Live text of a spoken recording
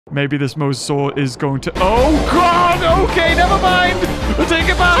Maybe this mosasaur is going to... Oh, God! Okay, never mind! We'll take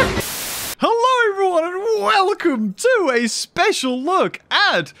it back! Hello, everyone, and welcome to a special look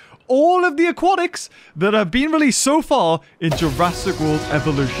at all of the aquatics that have been released so far in Jurassic World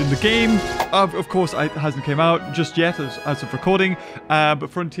Evolution. The game, of course, it hasn't come out just yet as of recording, but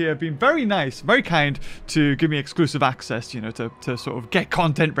Frontier have been very nice, very kind to give me exclusive access, you know, to sort of get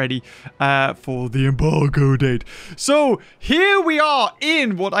content ready for the embargo date. So here we are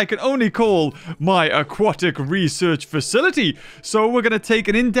in what I can only call my aquatic research facility. So we're going to take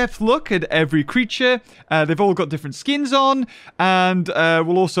an in-depth look at every creature. They've all got different skins on, and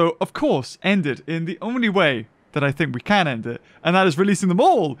we'll also, of course, end it in the only way that I think we can end it, and that is releasing them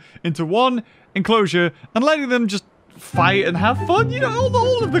all into one enclosure and letting them just fight and have fun, you know,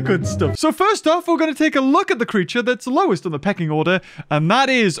 all of the good stuff. So first off, we're going to take a look at the creature that's lowest on the pecking order, and that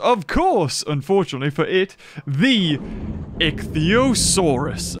is, of course, unfortunately for it, the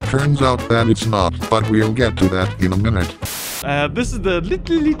Ichthyosaurus. Turns out that it's not, but we'll get to that in a minute. This is the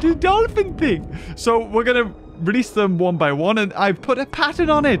little dolphin thing. So we're going to release them one by one, and I've put a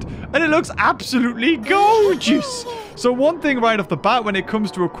pattern on it, and it looks absolutely gorgeous. So one thing right off the bat when it comes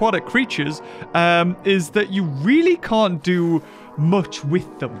to aquatic creatures is that you really can't do much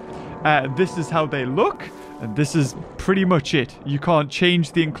with them. This is how they look, and this is pretty much it. You can't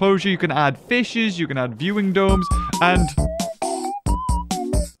change the enclosure. You can add fishes, you can add viewing domes, and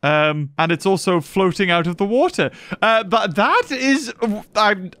it's also floating out of the water. But that is,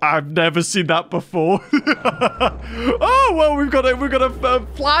 I've never seen that before. Oh well, we've got a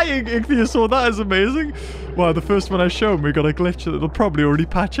flying ichthyosaur. That is amazing. Wow, the first one I showed, we got a glitch that'll probably already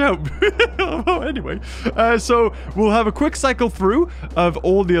patch out. Oh, anyway, so we'll have a quick cycle through of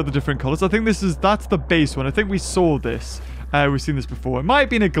all the other different colors. I think that's the base one. I think we saw this. We've seen this before. It might have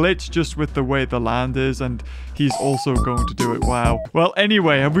been a glitch just with the way the land is, and he's also going to do it. Wow. Well,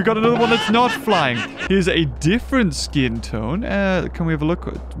 anyway, have we got another one that's not flying? Here's a different skin tone. Can we have a look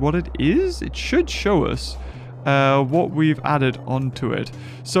at what it is? It should show us what we've added onto it.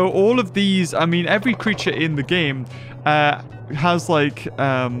 So all of these, I mean, every creature in the game has like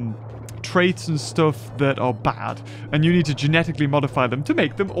traits and stuff that are bad, and you need to genetically modify them to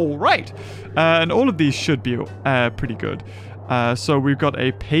make them all right. And all of these should be pretty good. So we've got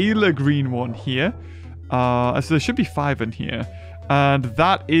a paler green one here. So there should be 5 in here. And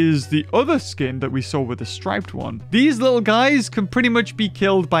that is the other skin that we saw with the striped one. These little guys can pretty much be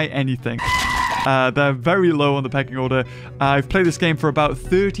killed by anything. They're very low on the pecking order. I've played this game for about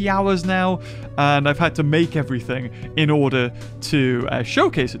 30 hours now, and I've had to make everything in order to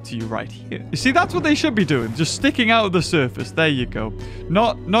showcase it to you right here. You see, that's what they should be doing, just sticking out of the surface. There you go.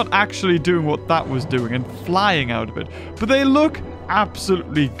 Not actually doing what that was doing and flying out of it. But they look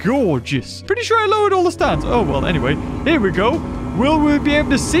absolutely gorgeous. Pretty sure I lowered all the stands. Oh, well, anyway, here we go. Will we be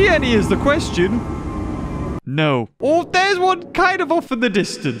able to see any is the question. No. Oh, there's one kind of off in the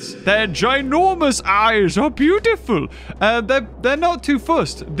distance. Their ginormous eyes are beautiful. They're not too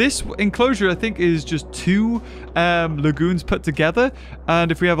fussed. This enclosure, I think, is just 2 lagoons put together.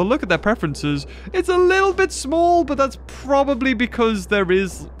 And if we have a look at their preferences, it's a little bit small, but that's probably because there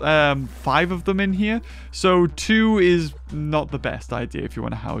is 5 of them in here. So 2 is not the best idea if you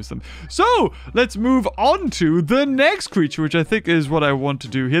want to house them. So let's move on to the next creature, which I think is what I want to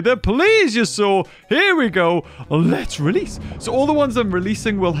do here. The plesiosaur. Here we go. Let's release. So all the ones I'm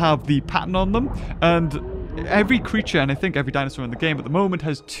releasing will have the pattern on them, and every creature, and I think every dinosaur in the game at the moment,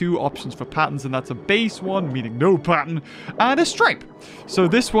 has 2 options for patterns, and that's a base one, meaning no pattern, and a stripe. So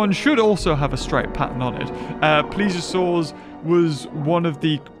this one should also have a stripe pattern on it. Plesiosaurs was one of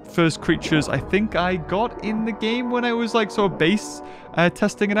the first creatures I think I got in the game when I was like sort of base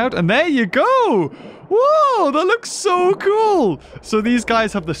testing it out, and there you go. Whoa, that looks so cool. So these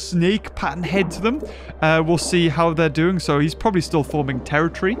guys have the snake pattern head to them. We'll see how they're doing. So he's probably still forming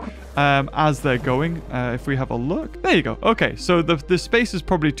territory as they're going. If we have a look, there you go. Okay, so the space is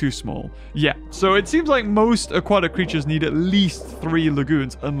probably too small. Yeah, so it seems like most aquatic creatures need at least 3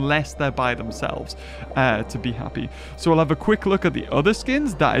 lagoons unless they're by themselves to be happy. So we'll have a quick look at the other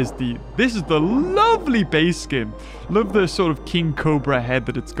skins. This is the lovely base skin. Love the sort of king cobra head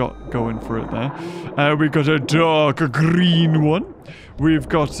that it's got going for it there. We've got a dark green one. We've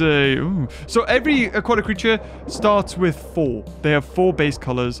got a... Ooh. So every aquatic creature starts with 4. They have 4 base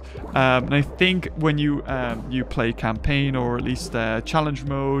colors. And I think when you play campaign, or at least challenge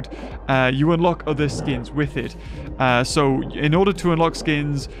mode, you unlock other skins with it. So in order to unlock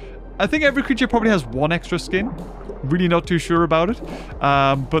skins, I think every creature probably has 1 extra skin. Really not too sure about it.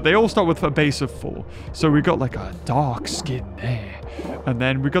 But they all start with a base of 4. So we got like a dark skin there. And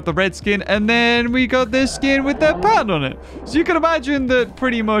then we got the red skin. And then we got this skin with that pattern on it. So you can imagine that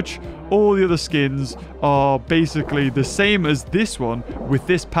pretty much all the other skins are basically the same as this one with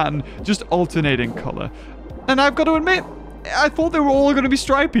this pattern, just alternating color. And I've got to admit, I thought they were all going to be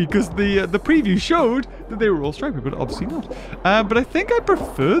stripy because the preview showed that they were all stripy, but obviously not. But I think I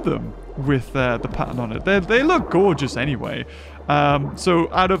prefer them with the pattern on it. They look gorgeous anyway.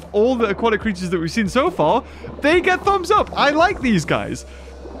 So out of all the aquatic creatures that we've seen so far, they get thumbs up. I like these guys.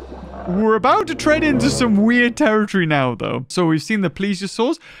 We're about to tread into some weird territory now, though. So we've seen the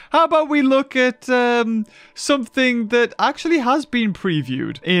plesiosaurs. How about we look at something that actually has been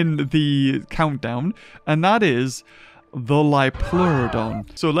previewed in the countdown, and that is the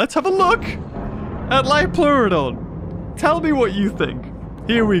Liopleurodon. So let's have a look at Liopleurodon. Tell me what you think.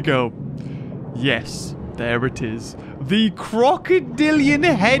 Here we go. Yes, there it is. The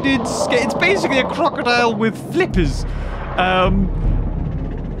crocodilian-headed scale. It's basically a crocodile with flippers.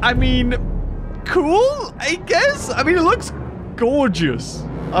 I mean, cool, I guess. I mean, it looks gorgeous.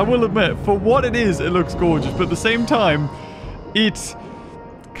 I will admit, for what it is, it looks gorgeous. But at the same time, it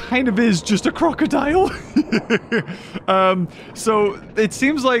kind of is just a crocodile. So it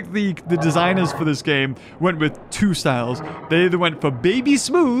seems like the designers for this game went with 2 styles. They either went for baby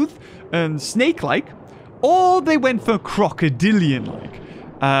smooth and snake-like, or they went for crocodilian-like.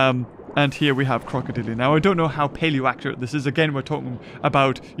 And here we have crocodilian. Now, I don't know how paleo-accurate this is. Again, we're talking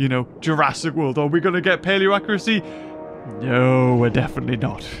about, you know, Jurassic World. Are we going to get paleo-accuracy? No, we're definitely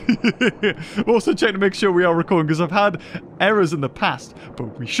not. Also, check to make sure we are recording, because I've had errors in the past,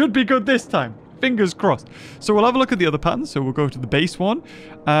 but we should be good this time. Fingers crossed. So we'll have a look at the other patterns. So we'll go to the base one.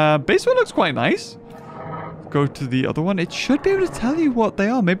 Base one looks quite nice. Go to the other one. It should be able to tell you what they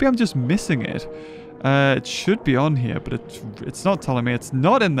are. Maybe I'm just missing it. It should be on here, but it's not telling me. It's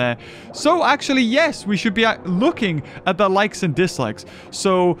not in there. So actually, yes, we should be looking at the likes and dislikes.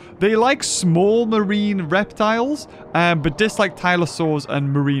 So they like small marine reptiles, but dislike tylosaurs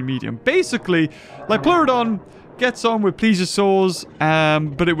and marine medium. Basically, Liopleurodon gets on with plesiosaurs,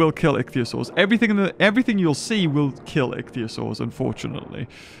 but it will kill ichthyosaurs. Everything you'll see will kill ichthyosaurs, unfortunately.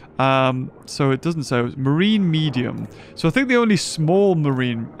 So it doesn't say. Marine medium. So I think the only small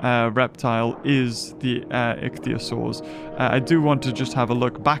marine reptile is the ichthyosaurs. I do want to just have a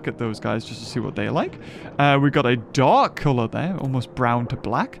look back at those guys just to see what they like. We've got a dark color there, almost brown to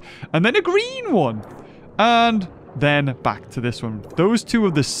black. And then a green one. And then back to this one. Those two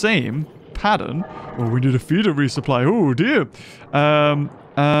are the same pattern. Oh, we need a feeder resupply. Oh, dear.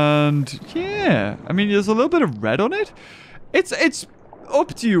 And yeah, I mean, there's a little bit of red on it. It's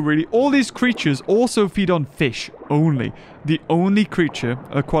up to you, really. All these creatures also feed on fish only. The only creature,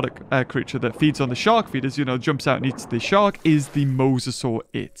 aquatic creature, that feeds on the shark feeders, you know, jumps out and eats the shark, is the mosasaur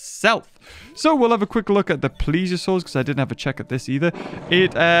itself. So we'll have a quick look at the plesiosaurs, because I didn't have a check at this either.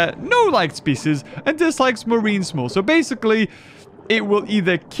 It, no liked species, and dislikes marine small. So basically, it will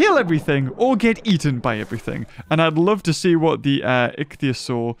either kill everything or get eaten by everything. And I'd love to see what the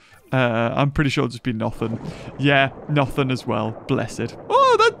ichthyosaur... I'm pretty sure it'll just be nothing. Yeah, nothing as well. Bless it.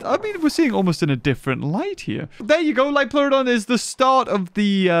 Oh, I mean, we're seeing almost in a different light here. There you go. Liopleurodon is the start of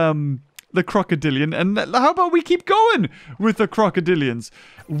the crocodilian. And how about we keep going with the crocodilians?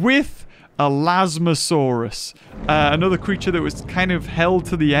 With Elasmosaurus, another creature that was kind of held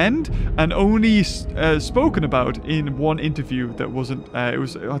to the end and only spoken about in one interview that wasn't, it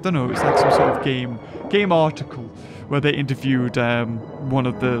was, I don't know, it was like some sort of game article where they interviewed one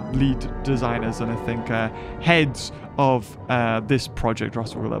of the lead designers and I think heads of this project,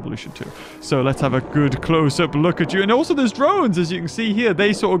 Jurassic World Evolution 2. So let's have a good close-up look at you. And also there's drones, as you can see here.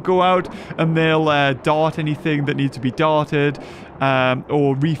 They sort of go out and they'll dart anything that needs to be darted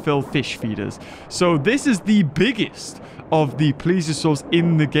or refill fish feeders. So this is the biggest of the plesiosaurs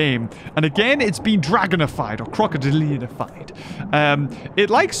in the game. And again, it's been dragonified or crocodilianified. It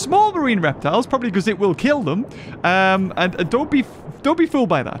likes small marine reptiles, probably because it will kill them. And don't be fooled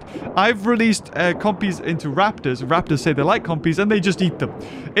by that. I've released compies into raptors. Raptors say they like compies and they just eat them.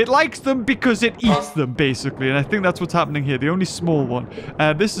 It likes them because it eats them, basically. And I think that's what's happening here. The only small one.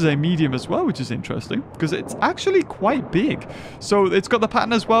 This is a medium as well, which is interesting because it's actually quite big. So it's got the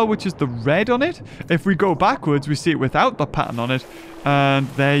pattern as well, which is the red on it. If we go backwards, we see it without the pattern on it. And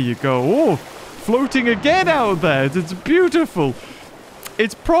there you go. Oh, floating again out there. It's beautiful.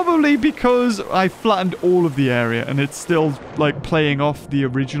 It's probably because I flattened all of the area and it's still like playing off the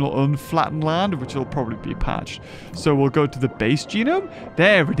original unflattened land, which will probably be patched. So we'll go to the base genome.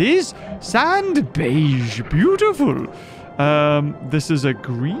 There it is. Sand beige. Beautiful. This is a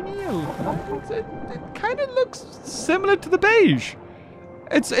greeny. It kind of looks similar to the beige.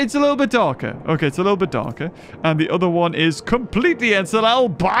 It's a little bit darker. Okay, it's a little bit darker. And the other one is completely, it's an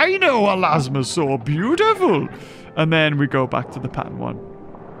albino elasmosaur. Beautiful. And then we go back to the pattern one.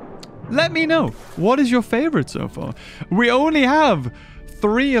 Let me know. What is your favorite so far? We only have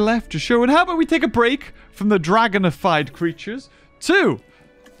 3 left to show. And how about we take a break from the dragonified creatures to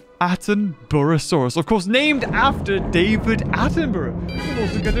Attenborosaurus. Of course, named after David Attenborough. I'm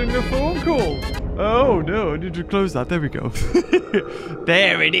also getting a phone call. Oh, no. I need to close that. There we go.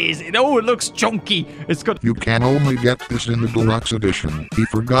 There it is. Oh, it looks chunky. It's got... You can only get this in the deluxe edition. He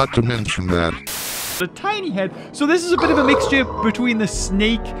forgot to mention that. A tiny head. So this is a bit of a mixture between the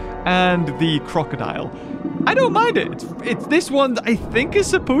snake and the crocodile. I don't mind it. It's this one I think is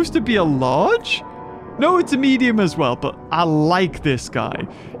supposed to be a large. No, it's a medium as well, but I like this guy.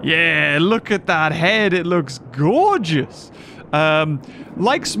 Yeah, look at that head. It looks gorgeous.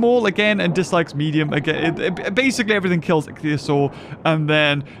 Likes small again and dislikes medium again. Basically, everything kills ichthyosaur, and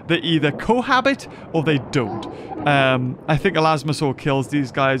then they either cohabit or they don't. I think elasmosaur kills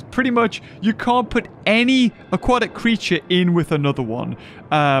these guys. Pretty much, you can't put any aquatic creature in with another one.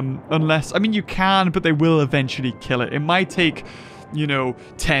 Unless, I mean, you can, but they will eventually kill it. It might take...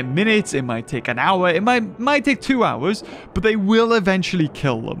 10 minutes, it might take an hour, it might take 2 hours, but they will eventually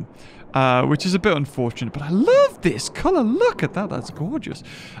kill them, which is a bit unfortunate. But I love this color. Look at that. That's gorgeous.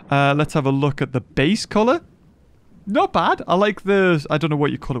 Let's have a look at the base color. Not bad. I like the, I don't know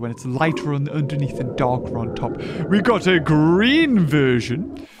what you call it when it's lighter underneath and darker on top. We got a green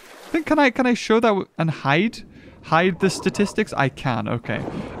version. I think, can I show that and hide the statistics? I can. Okay.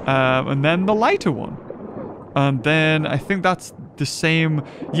 And then the lighter one. And then I think that's the same.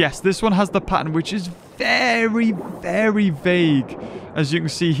 Yes, this one has the pattern, which is very, very vague. As you can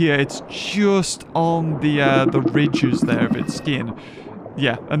see here, it's just on the ridges there of its skin.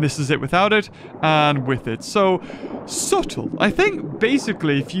 Yeah, and this is it without it and with it. So, subtle. I think,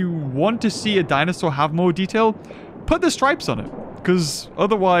 basically, if you want to see a dinosaur have more detail, put the stripes on it. Because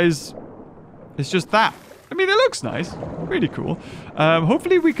otherwise, it's just that. I mean, it looks nice. Really cool.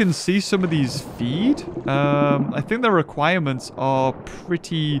 Hopefully we can see some of these feed. I think the requirements are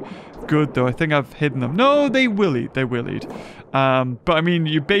pretty good, though. I think I've hidden them. No, they will eat. They will eat. But, I mean,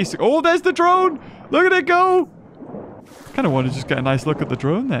 you basically... Oh, there's the drone! Look at it go! Kind of want to just get a nice look at the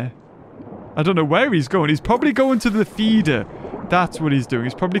drone there. I don't know where he's going. He's probably going to the feeder. That's what he's doing.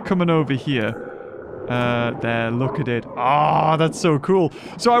 He's probably coming over here. There, look at it. Ah, that's so cool.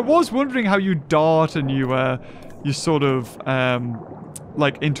 So I was wondering how you dart and you sort of,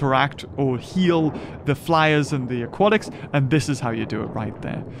 like, interact or heal the flyers and the aquatics, and this is how you do it right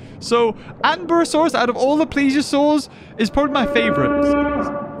there. So, Attenborosaurus, out of all the plesiosaurs, is probably my favorite.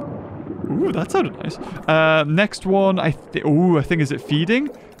 Ooh, that sounded nice. Next one, I think, is it feeding?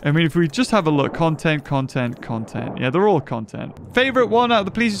 I mean, if we just have a look, content. Yeah, they're all content. Favorite one out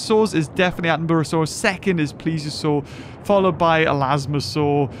of the plesiosaurs is definitely Attenborosaurus. Second is plesiosaur, followed by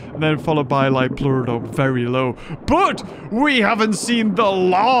elasmosaur, and then followed by, like, pleurodon, very low. But we haven't seen the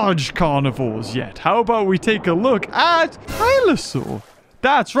large carnivores yet. How about we take a look at Tylosaur?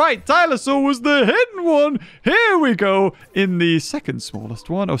 That's right, Tylosaur was the hidden one. Here we go in the second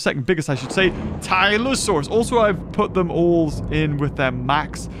smallest one, or second biggest, I should say, Tylosaurus. Also, I've put them all in with their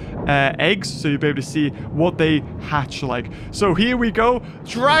max eggs, so you'll be able to see what they hatch like. So here we go,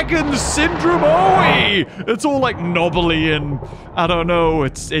 Dragon Syndrome. It's all like knobbly and I don't know.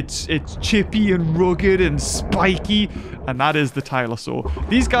 It's chippy and rugged and spiky, and that is the Tylosaur.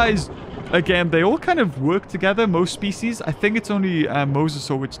 These guys. Again, they all kind of work together, most species. I think it's only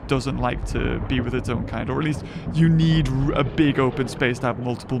Mosasaur which doesn't like to be with its own kind, or at least you need a big open space to have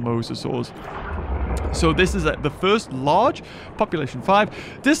multiple Mosasaurs. So this is the first large, population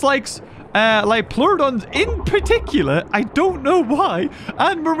 5. Dislikes, like pleurodons in particular, I don't know why,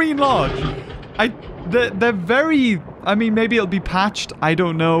 and marine large. They're very, I mean, maybe it'll be patched, I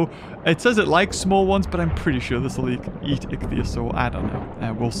don't know. It says it likes small ones, but I'm pretty sure this will eat ichthyosaur. I don't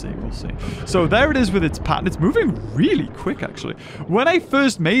know. We'll see. We'll see. So there it is with its pattern. It's moving really quick, actually. When I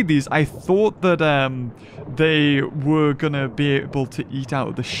first made these, I thought that they were going to be able to eat out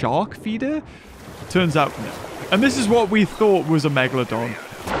of the shark feeder. Turns out, no. And this is what we thought was a megalodon.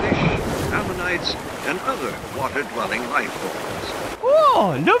 Fish, ammonites, and other water-dwelling life forms.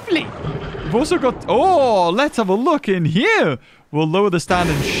 Oh, lovely. We've also got... Oh, let's have a look in here. We'll lower the stand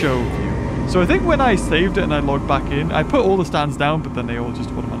and show view. So I think when I saved it and I logged back in, I put all the stands down, but then they all just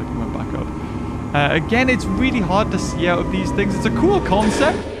automatically went back up. Again, it's really hard to see out of these things. It's a cool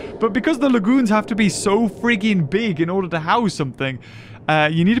concept, But because the lagoons have to be so friggin' big in order to house something,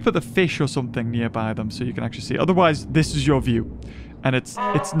 you need to put the fish or something nearby them so you can actually see. Otherwise, this is your view. And it's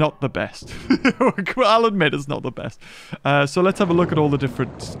not the best. I'll admit it's not the best. So let's have a look at all the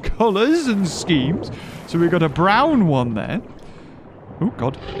different colors and schemes. So we've got a brown one there. Oh,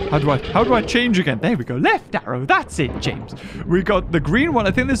 God. How do I change again? There we go. Left arrow. That's it, James. We got the green one.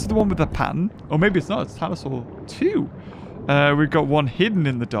 I think this is the one with the pattern. Or maybe it's not. It's Dinosaur 2. We've got one hidden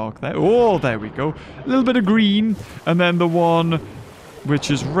in the dark there. Oh, there we go. A little bit of green. And then the one which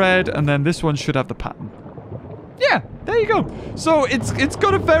is red. And then this one should have the pattern. Yeah, there you go. So it's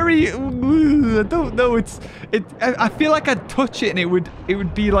got a very... I don't know. I feel like I'd touch it and it would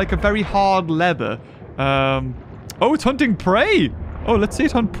be like a very hard leather. Oh, it's hunting prey. Oh, let's see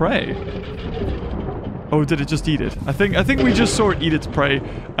it hunt prey. Oh, did it just eat it? I think we just saw it eat its prey,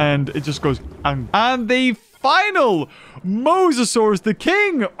 and it just goes... And the final Mosasaurus, the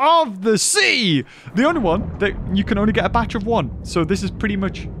king of the sea. The only one that you can only get a batch of one. So this is pretty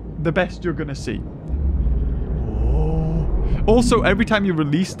much the best you're going to see. Oh. Also, every time you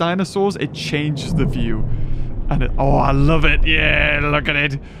release dinosaurs, it changes the view. And oh, I love it. Yeah, look at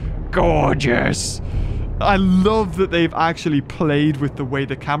it. Gorgeous. I love that they've actually played with the way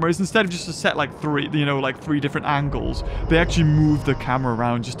the camera is. Instead of just to set like three different angles, they actually move the camera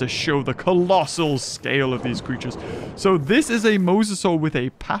around just to show the colossal scale of these creatures. So this is a mosasaur with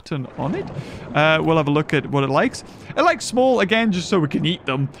a pattern on it. We'll have a look at what it likes. It likes small, again, just so we can eat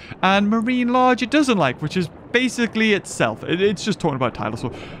them. And marine large, it doesn't like, which is basically itself. It's just talking about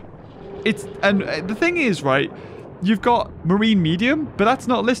dinosaur. And the thing is, right... You've got marine medium, but that's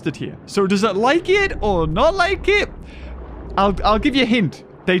not listed here. So does it like it or not like it? I'll give you a hint.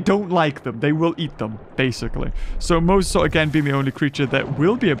 They don't like them. They will eat them, basically. So mosasaur, again, being the only creature that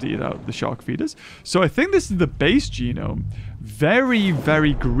will be able to eat out the shark feeders. So I think this is the base genome. Very,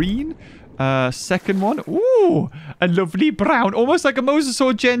 very green. Second one. Ooh, a lovely brown. Almost like a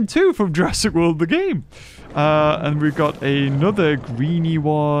mosasaur Gen 2 from Jurassic World, the game. And we've got another greeny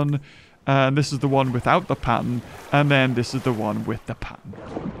one. And this is the one without the pattern. And then this is the one with the pattern.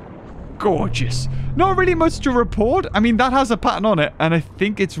 Gorgeous. Not really much to report. I mean, that has a pattern on it. And I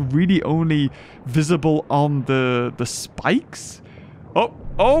think it's really only visible on the spikes. Oh,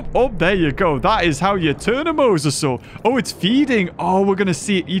 there you go. That is how you turn a mosasaur. Oh, it's feeding. Oh, we're going to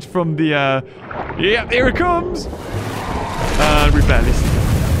see it eat from the... Yeah, there it comes. And we barely see it.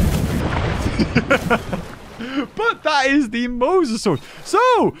 But that is the mosasaur.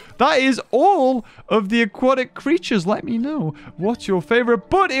 So, that is all of the aquatic creatures. Let me know what's your favorite.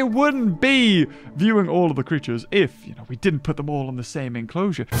 But it wouldn't be viewing all of the creatures if, we didn't put them all in the same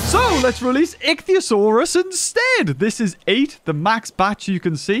enclosure. So, let's release Ichthyosaurus instead. This is 8, the max batch you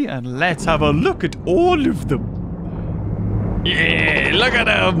can see. And let's have a look at all of them. Yeah, look at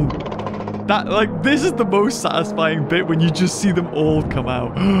them. This is the most satisfying bit when you just see them all come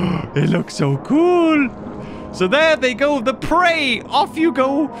out. It looks so cool. So there they go, the prey, off you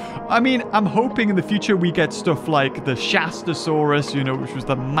go. I mean, I'm hoping in the future we get stuff like the Shastasaurus, which was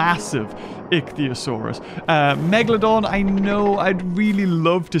the massive Ichthyosaurus. Megalodon, I know, I'd really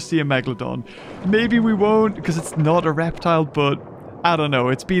love to see a Megalodon. Maybe we won't, because it's not a reptile, but I don't know.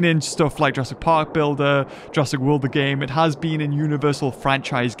 It's been in stuff like Jurassic Park Builder, Jurassic World the game. It has been in Universal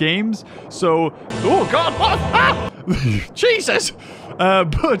franchise games. So, oh God, what? Ah! Jesus!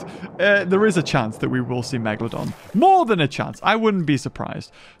 But there is a chance that we will see Megalodon. More than a chance. I wouldn't be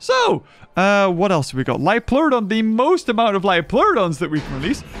surprised. So, what else have we got? Liopleurodon, the most amount of Liopleurodons that we can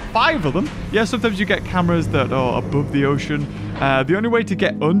release. 5 of them. Yeah, sometimes you get cameras that are above the ocean. The only way to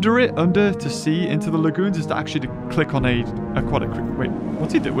get under to see into the lagoons is to actually click on a aquatic creature. Wait,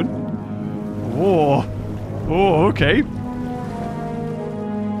 what's he doing? Oh, okay.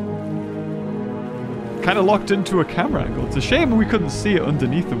 Kind of locked into a camera angle. It's a shame we couldn't see it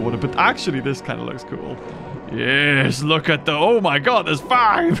underneath the water, but actually this kind of looks cool. Yes, look at the... Oh my God, there's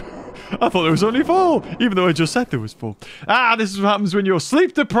 5! I thought there was only 4, even though I just said there was 4. This is what happens when you're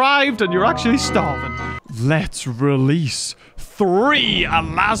sleep deprived and you're actually starving. Let's release 3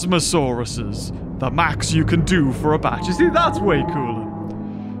 Elasmosauruses. The max you can do for a batch. You see, that's way cooler.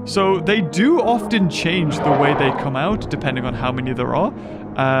 So they do often change the way they come out, depending on how many there are.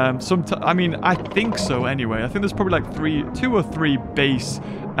 I mean, I think so anyway. I think there's probably like 2 or 3 base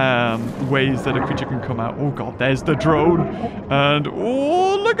ways that a creature can come out. Oh God, there's the drone. And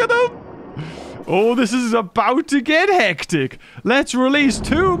oh, look at them. Oh, this is about to get hectic. Let's release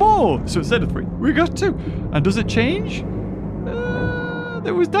 2 more. So instead of 3, we got 2. And does it change?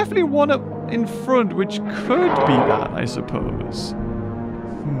 There was definitely one up in front, which could be that, I suppose.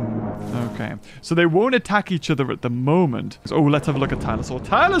 Okay, so they won't attack each other at the moment. Oh, let's have a look at Tylosaur.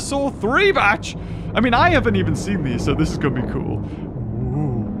 Tylosaur 3 batch! I mean, I haven't even seen these, so this is going to be cool.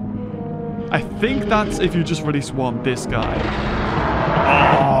 Ooh. I think that's if you just release one, this guy.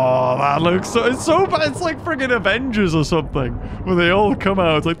 Oh, that looks so... It's so bad. It's like friggin' Avengers or something. Where they all come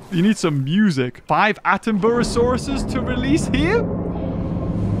out. It's like, you need some music. 5 Atomburosauruses to release here?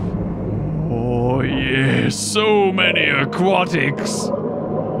 Oh, yeah. So many aquatics.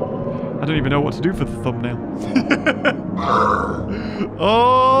 I don't even know what to do for the thumbnail.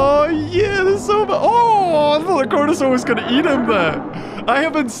 Oh, yeah, there's so much. Oh, I thought the Chronosaur was going to eat him there. I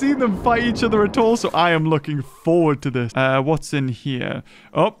haven't seen them fight each other at all, so I am looking forward to this. What's in here?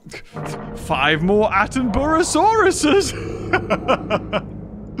 Oh, 5 more Atomburosauruses.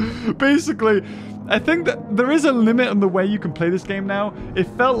 Basically, I think that there is a limit on the way you can play this game now. It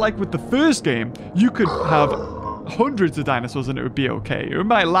felt like with the first game, you could have hundreds of dinosaurs and it would be okay. It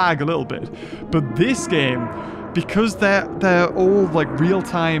might lag a little bit. But this game, because they're all like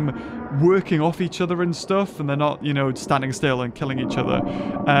real-time working off each other and stuff, and they're not, you know, standing still and killing each other,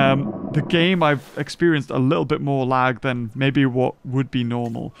 the game I've experienced a little bit more lag than maybe what would be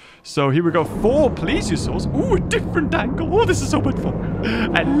normal. So here we go. 4 plesiosaurs. Ooh, a different angle. Oh, this is so much fun.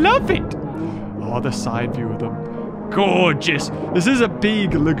 I love it. Oh, the side view of them. Gorgeous. This is a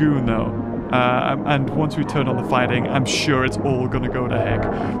big lagoon, though. And once we turn on the fighting, I'm sure it's all going to go to heck.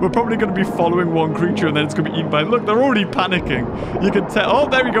 We're probably going to be following one creature and then it's going to be eaten by... Look, they're already panicking. You can tell... Oh,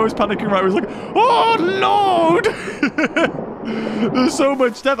 there he goes, panicking right. He's like, oh, Lord! There's so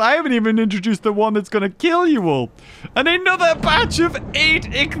much death. I haven't even introduced the one that's going to kill you all. And another batch of 8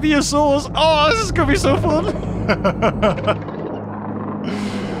 ichthyosaurs. Oh, this is going to be so fun.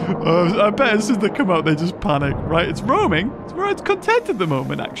 I bet as soon as they come out, they just panic. Right, it's roaming. It's content at the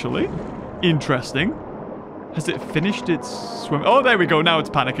moment, actually. Interesting. Has it finished its swim? Oh, there we go. Now it's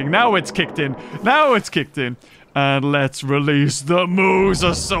panicking. Now it's kicked in. Now it's kicked in. And let's release the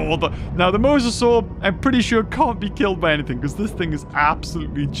Mosasaur. Now, the Mosasaur, I'm pretty sure can't be killed by anything because this thing is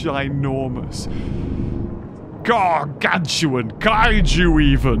absolutely ginormous. Gargantuan. Kaiju,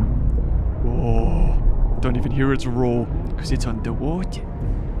 even. Oh, don't even hear its roar because it's underwater.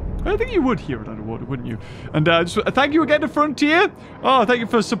 I think you would hear it underwater, wouldn't you? And just, thank you again to Frontier. Oh, thank you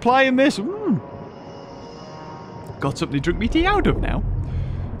for supplying this. Got something to drink me tea out of now.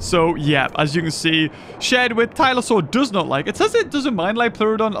 So, yeah, as you can see, shared with Tylosaur does not like. It says it doesn't mind like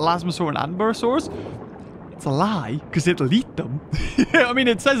Pleurodon, Elasmosaur, and Ankylosaurus. It's a lie, because it'll eat them. I mean,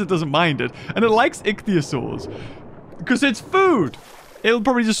 it says it doesn't mind it. And it likes ichthyosaurs, because it's food. It'll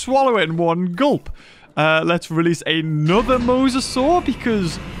probably just swallow it in one gulp. Let's release another Mosasaur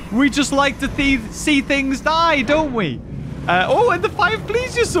because we just like to see things die, don't we? Oh, and the 5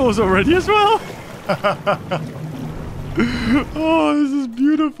 plesiosaurs already as well. Oh, this is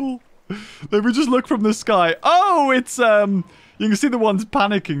beautiful. Let me just look from the sky. Oh, it's, you can see the ones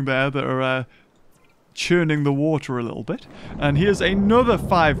panicking there that are, churning the water a little bit. And here's another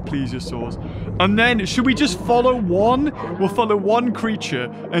 5 plesiosaurs. And then, should we just follow one? We'll follow one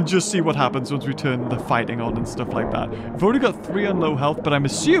creature and just see what happens once we turn the fighting on and stuff like that. We've already got 3 on low health, but I'm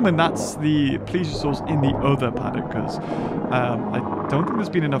assuming that's the plesiosaurs in the other paddock, because I don't think there's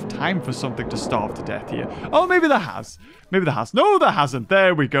been enough time for something to starve to death here. Oh, maybe there has. Maybe there has. No, there hasn't.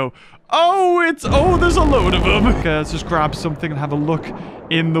 There we go. Oh, there's a load of them. Okay, let's just grab something and have a look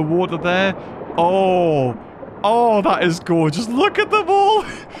in the water there. Oh, that is gorgeous. Look at them all.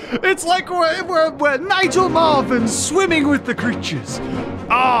 It's like we're Nigel Marven swimming with the creatures.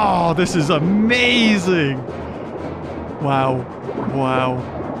 Oh, this is amazing. Wow.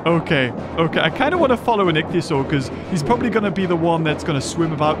 Okay. I kind of want to follow an ichthyosaur because he's probably going to be the one that's going to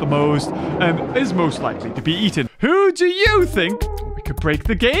swim about the most and is most likely to be eaten. Who do you think? We could break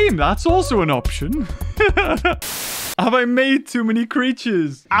the game. That's also an option. Have I made too many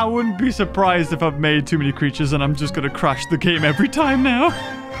creatures? I wouldn't be surprised if I've made too many creatures and I'm just going to crash the game every time now.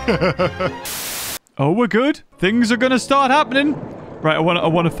 Oh, we're good. Things are going to start happening. Right, I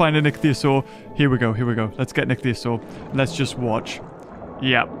want to find an ichthyosaur. Here we go. Let's get an ichthyosaur. Let's just watch.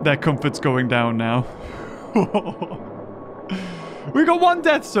 Yeah, their comfort's going down now. We got 1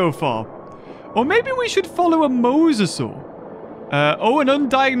 death so far. Or maybe we should follow a mosasaur. Oh, an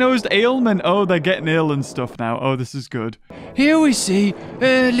undiagnosed ailment. Oh, they're getting ill and stuff now. Oh, this is good. Here we see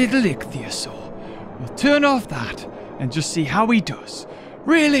a little ichthyosaur. We'll turn off that and just see how he does.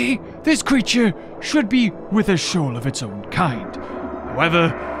 Really, this creature should be with a shoal of its own kind.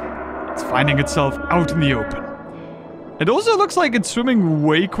 However, it's finding itself out in the open. It also looks like it's swimming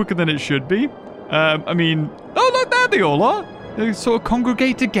way quicker than it should be. I mean... Oh, look, there they all are. They sort of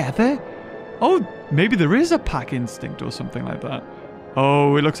congregate together. Oh, maybe there is a pack instinct or something like that.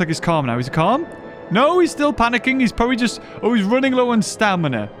 Oh, it looks like he's calm now. Is he calm? No, he's still panicking. He's probably just... Oh, he's running low on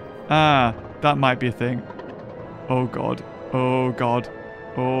stamina. Ah, that might be a thing. Oh, God. Oh, God.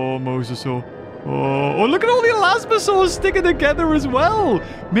 Oh, Mosasaur. Oh, look at all the elasmosaurs sticking together as well.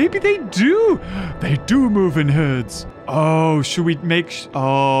 Maybe they do. They do move in herds. Oh, should we make...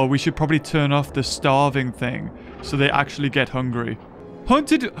 Oh, we should probably turn off the starving thing so they actually get hungry.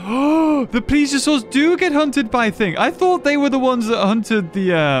 Hunted... Oh, the plesiosaurs do get hunted by thing. I thought they were the ones that hunted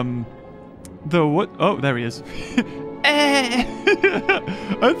the what? Oh, there he is.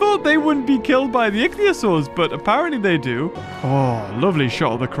 I thought they wouldn't be killed by the ichthyosaurs, but apparently they do. Oh, lovely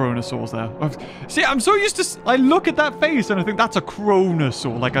shot of the chronosaurs there. See, I'm so used to... I look at that face and I think that's a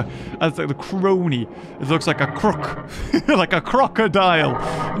chronosaur, like the crony. It looks like a crook, like a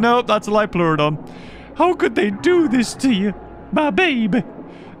crocodile. Nope, that's a Liplurodon. How could they do this to you, my baby?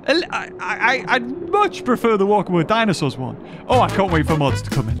 I'd much prefer the Walking with Dinosaurs one. Oh, I can't wait for mods to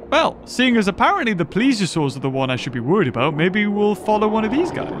come in. Well, seeing as apparently the plesiosaurs are the one I should be worried about, maybe we'll follow one of these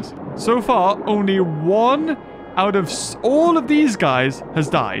guys. So far, only one out of all of these guys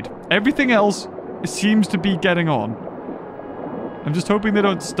has died. Everything else seems to be getting on. I'm just hoping they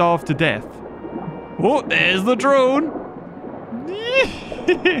don't starve to death. Oh, there's the drone.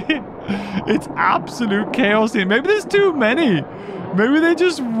 It's absolute chaos here. Maybe there's too many. Maybe they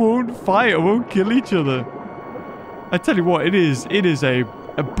just won't fight or won't kill each other. I tell you what, it is a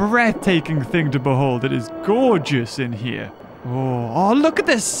breathtaking thing to behold. It is gorgeous in here. Oh, look at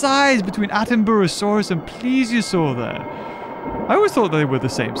the size between Attenborosaurus and Plesiosaur there. I always thought they were the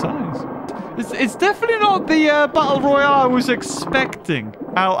same size. It's definitely not the Battle Royale I was expecting.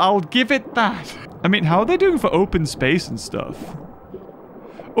 I'll give it that. I mean, how are they doing for open space and stuff?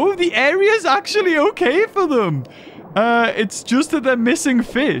 Oh, the area's actually okay for them. It's just that they're missing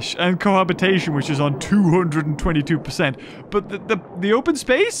fish and cohabitation, which is on 222%. But the open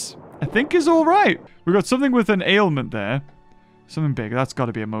space, I think, is all right. We've got something with an ailment there. Something big. That's got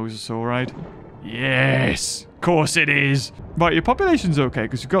to be a mosasaur, right? Yes! Of course it is! Right, your population's okay,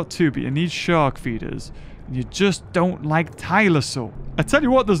 because you've got two, but you need shark feeders. And you just don't like Tylosaur. I tell you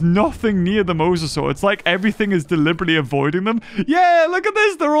what, there's nothing near the mosasaur. It's like everything is deliberately avoiding them. Yeah, look at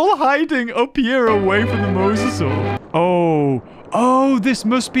this! They're all hiding up here away from the mosasaur. Oh, this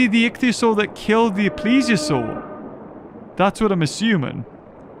must be the ichthyosaur that killed the plesiosaur. That's what I'm assuming.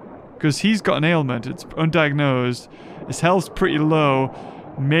 Because he's got an ailment. It's undiagnosed. His health's pretty low.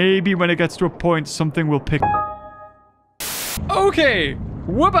 Maybe when it gets to a point, something will pick... Okay,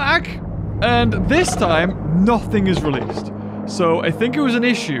 we're back. And this time, nothing is released. So I think it was an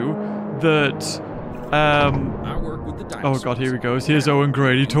issue that... Oh god, here he goes. Here's Owen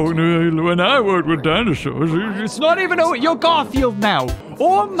Grady talking to when I worked with dinosaurs. It's not even Owen. You're Garfield now.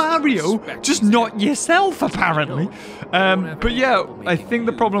 Or Mario. Just not yourself, apparently. But yeah, I think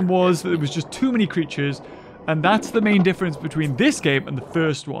the problem was that there was just too many creatures. And that's the main difference between this game and the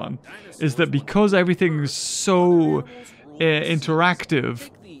first one. Is that because everything's so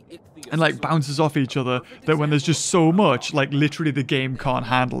interactive and like bounces off each other, that when there's just so much, like literally the game can't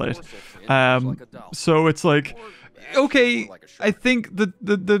handle it. So it's like... Okay, I think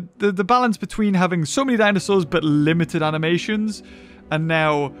the balance between having so many dinosaurs but limited animations, and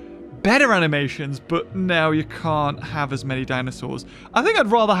now better animations, but now you can't have as many dinosaurs. I think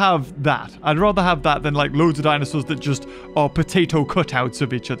I'd rather have that. I'd rather have that than like loads of dinosaurs that just are potato cutouts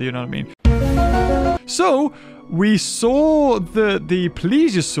of each other, you know what I mean? So, we saw the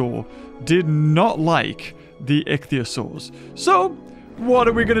plesiosaur did not like the ichthyosaurs. So... what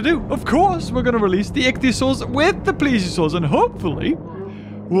are we going to do? Of course, we're going to release the ichthyosaurs with the plesiosaurs, and hopefully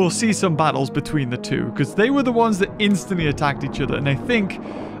we'll see some battles between the two, because they were the ones that instantly attacked each other. And I think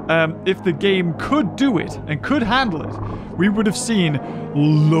if the game could do it and could handle it, we would have seen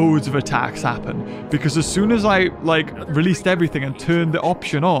loads of attacks happen. Because as soon as I released everything and turned the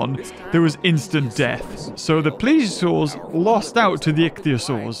option on, there was instant death. So the plesiosaurs lost out to the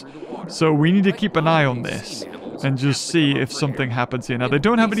ichthyosaurs. So we need to keep an eye on this and just see if something happens here. Now, they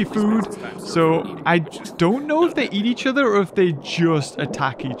don't have any food, so I don't know if they eat each other or if they just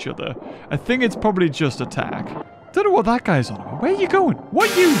attack each other. I think it's probably just attack. Don't know what that guy's on about. Where are you going? What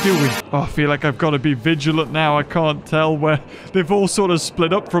are you doing? Oh, I feel like I've got to be vigilant now. I can't tell where they've all sort of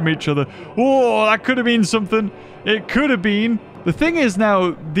split up from each other. Oh, that could have been something. It could have been. The thing is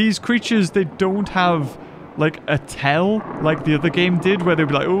now, these creatures, they don't have... like a tell like the other game did, where they'd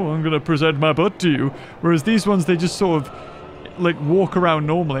be like, oh, I'm gonna present my butt to you, whereas these ones, they just sort of like walk around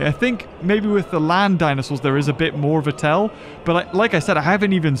normally. I think maybe with the land dinosaurs there is a bit more of a tell, but like I said, I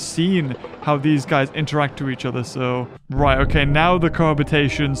haven't even seen how these guys interact to each other. So right, okay, now the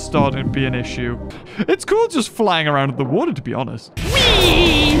cohabitation's starting to be an issue. It's cool just flying around in the water, to be honest.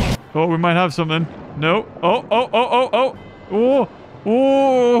 Oh, we might have something. No. Oh, oh, oh, oh, oh. Oh,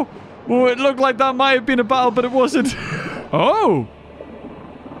 oh. Oh, it looked like that might have been a battle, but it wasn't. Oh.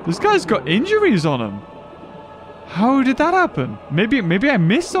 This guy's got injuries on him. How did that happen? Maybe I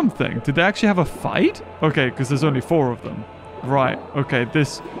missed something. Did they actually have a fight? Okay, because there's only 4 of them. Right. Okay,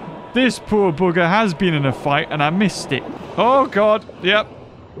 this poor bugger has been in a fight, and I missed it. Oh, God. Yep.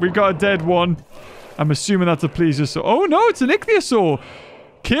 We got a dead one. I'm assuming that's a plesiosaur. Oh, no, it's an ichthyosaur.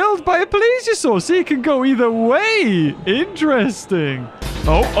 Killed by a plesiosaur. So he can go either way. Interesting.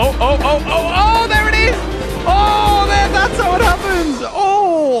 Oh, oh, oh, oh, oh, oh, there it is. Oh, there, that's how it happens.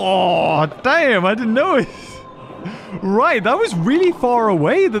 Oh, damn, I didn't know it. Right, that was really far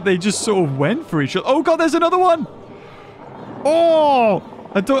away that they just sort of went for each other. Oh, God, there's another one. Oh,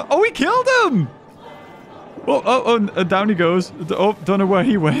 oh, he killed him. Oh, down he goes. Oh, don't know where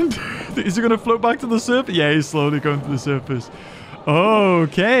he went. Is he going to float back to the surface? Yeah, he's slowly going to the surface.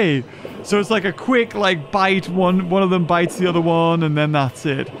 Okay. So it's like a quick, like, bite. One of them bites the other one, and then that's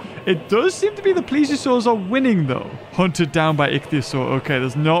it. It does seem to be the plesiosaurs are winning, though. Hunted down by ichthyosaur. Okay,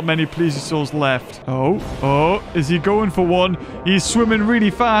 there's not many plesiosaurs left. Oh, is he going for one? He's swimming really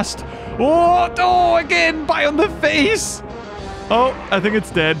fast. Oh, again, bite on the face. Oh, I think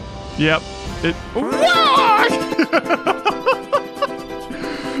it's dead. Yep. What?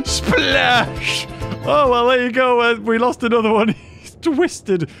 Splash! Oh, well, there you go. We lost another one. He's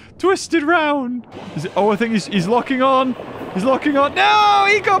twisted round. Oh, I think he's locking on. He's locking on. No,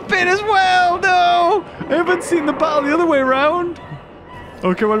 he got bit as well. No, I haven't seen the battle the other way around.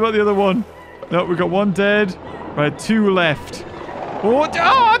 Okay, what about the other one? No, we got one dead. Right, 2 left. Oh,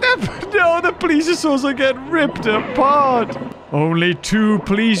 the plesiosaurs are getting ripped apart. Only 2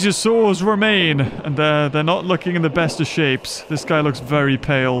 plesiosaurs remain, and they're not looking in the best of shapes. This guy looks very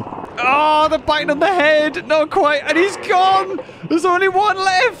pale. Oh, the bite on the head. Not quite, and he's gone. There's only 1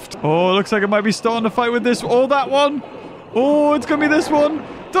 left. Oh, looks like it might be starting to fight with this. Oh, that one. Oh, it's gonna be this one.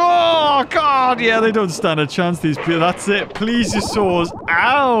 Oh, God. Yeah, they don't stand a chance, these people. That's it. Plesiosaurs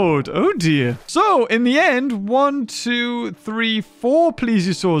out. Oh, dear. So, in the end, 1, 2, 3, 4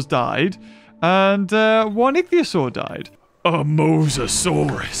 plesiosaurs died, and 1 ichthyosaur died. A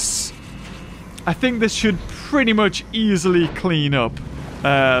mosasaurus. I think this should pretty much easily clean up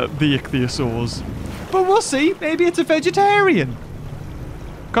the ichthyosaurs. But we'll see. Maybe it's a vegetarian.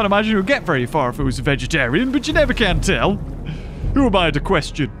 Can't imagine it would get very far if it was a vegetarian, but you never can tell. Who am I to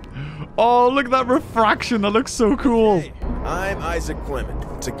question? Oh, look at that refraction. That looks so cool. Hey, I'm Isaac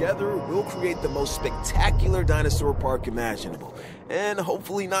Clement. Together, we'll create the most spectacular dinosaur park imaginable. And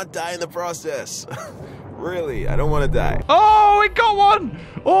hopefully not die in the process. Really, I don't want to die. Oh, it got one.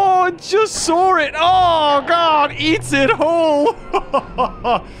 Oh, I just saw it. Oh, God. Eats it whole.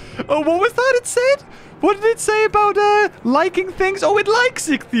 Oh, what was that it said? What did it say about liking things? Oh, it likes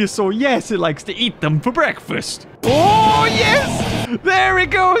ichthyosaur. Yes, it likes to eat them for breakfast. Oh, yes. There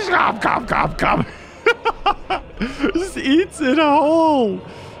it goes. Come. Just eats it whole.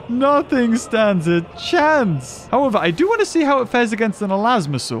 Nothing stands a chance. However, I do want to see how it fares against an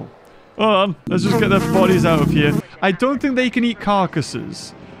elasmosaur. Hold on. Let's just get their bodies out of here. I don't think they can eat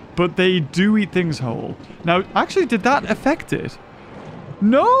carcasses, but they do eat things whole. Now, actually, did that affect it?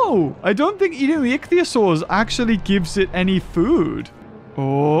 No! I don't think eating the ichthyosaurs actually gives it any food.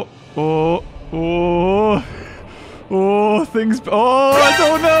 Oh, things... Oh, I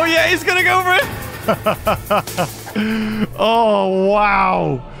don't know. Yeah, he's gonna go for it. Oh,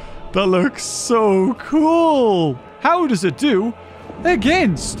 wow. That looks so cool. How does it do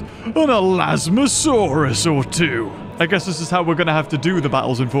against an elasmosaurus or 2? I guess this is how we're gonna have to do the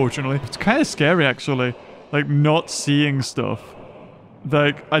battles, unfortunately. It's kind of scary, actually. Like, not seeing stuff.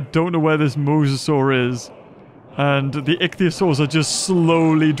 Like, I don't know where this mosasaur is. And the ichthyosaurs are just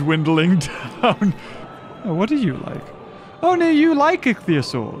slowly dwindling down. Oh, what do you like? Oh, no, you like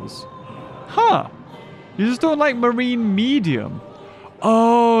ichthyosaurs. Huh. You just don't like marine medium.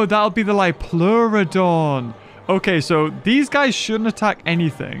 Oh, that'll be the Pleurodon. Okay, so these guys shouldn't attack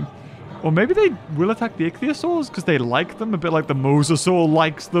anything. Or maybe they will attack the ichthyosaurs because they like them, a bit like the mosasaur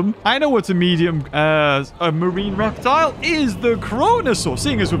likes them. I know what's a medium, a marine reptile is the chronosaur.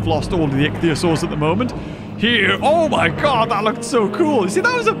 Seeing as we've lost all of the ichthyosaurs at the moment. Here, oh my God, that looked so cool. You see,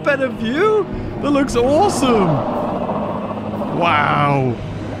 that was a better view. That looks awesome. Wow,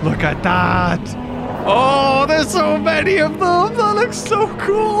 look at that. Oh, there's so many of them. That looks so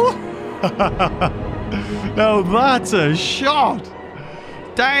cool. Now that's a shot.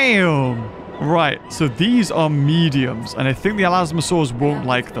 Damn. Right, so these are mediums, and I think the elasmosaurs won't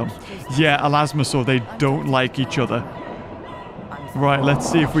like them. Yeah, elasmosaur, they don't like each other. Right, let's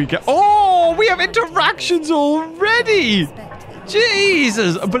see if we get... Oh, we have interactions already.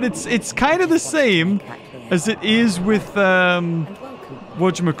 Jesus! But it's kind of the same as it is with,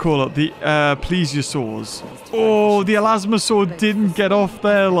 whatchamacallit, the plesiosaurs. Oh, the elasmosaur didn't get off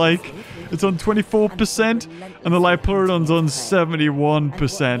there, like, it's on 24%, and the Liopleurodon's on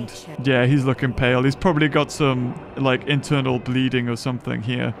 71%. Yeah, he's looking pale. He's probably got some, like, internal bleeding or something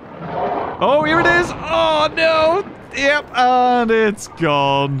here. Oh, here it is! Oh, no! Yep, and it's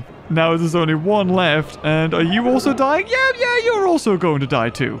gone. Now there's only one left, and are you also dying? Yeah, you're also going to die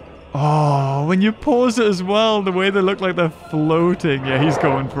too. Oh, when you pause it as well, the way they look like they're floating. Yeah, he's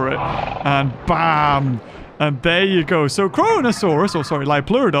going for it. And bam! And there you go. So Kronosaurus, or sorry,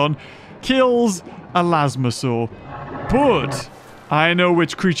 Liopleurodon, kills Elasmosaur. But I know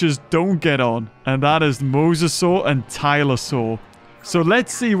which creatures don't get on, and that is Mosasaur and Tylosaur. So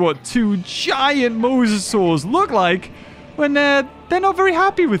let's see what two giant mosasaurs look like when they're not very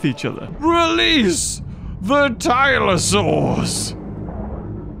happy with each other. Release the Tylosaurs!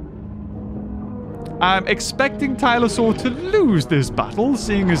 I'm expecting Tylosaur to lose this battle,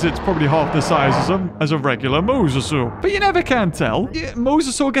 seeing as it's probably half the size as a regular mosasaur. But you never can tell.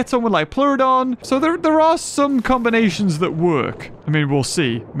 Mosasaur gets on with Liopleurodon, so there are some combinations that work. I mean, we'll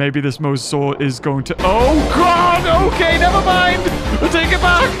see. Maybe this mosasaur is going to... Oh, God! Okay, never mind! We'll take it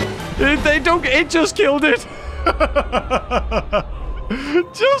back! It just killed it!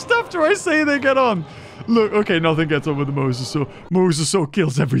 Just after I say they get on. Look, okay, nothing gets on with the mosasaur. Mosasaur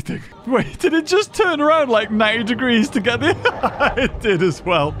kills everything. Wait, did it just turn around like 90 degrees to get there? It did as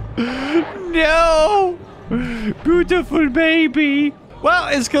well. No! Beautiful baby. Well,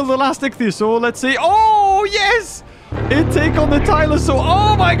 it's killed the last ichthyosaur. Let's see. Oh, yes! It take on the Tylosaur.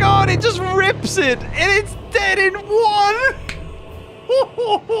 Oh, my God, it just rips it. And it's dead in one.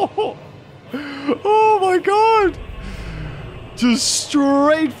 Oh, my God. Just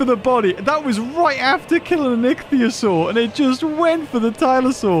straight for the body. That was right after killing an ichthyosaur, and it just went for the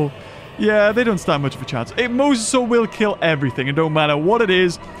Tylosaur. Yeah, they don't stand much of a chance. A mosasaur will kill everything, and don't matter what it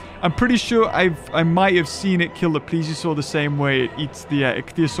is. I'm pretty sure I might have seen it kill the plesiosaur the same way it eats the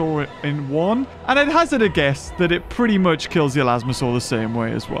ichthyosaur in one. And I'd hazard a guess that it pretty much kills the elasmosaur the same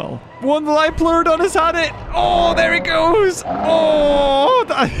way as well. One Liopleurodon has had it. Oh, there it goes. Oh,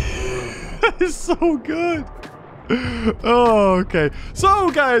 that is so good. Oh, okay.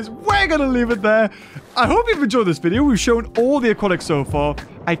 So, guys, we're going to leave it there. I hope you've enjoyed this video. We've shown all the aquatics so far.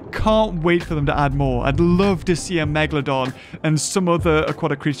 I can't wait for them to add more. I'd love to see a Megalodon and some other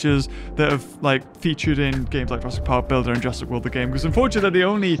aquatic creatures that have, like, featured in games like Jurassic Park Builder and Jurassic World the game. Because, unfortunately, they're the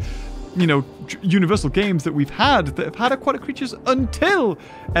only, you know, universal games that we've had that have had aquatic creatures until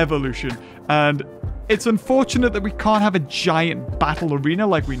Evolution. And it's unfortunate that we can't have a giant battle arena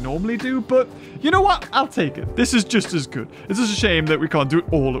like we normally do, but you know what? I'll take it. This is just as good. It's just a shame that we can't do it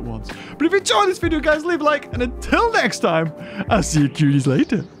all at once. But if you enjoyed this video, guys, leave a like, and until next time, I'll see you cuties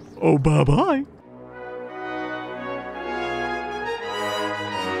later. Oh, bye-bye.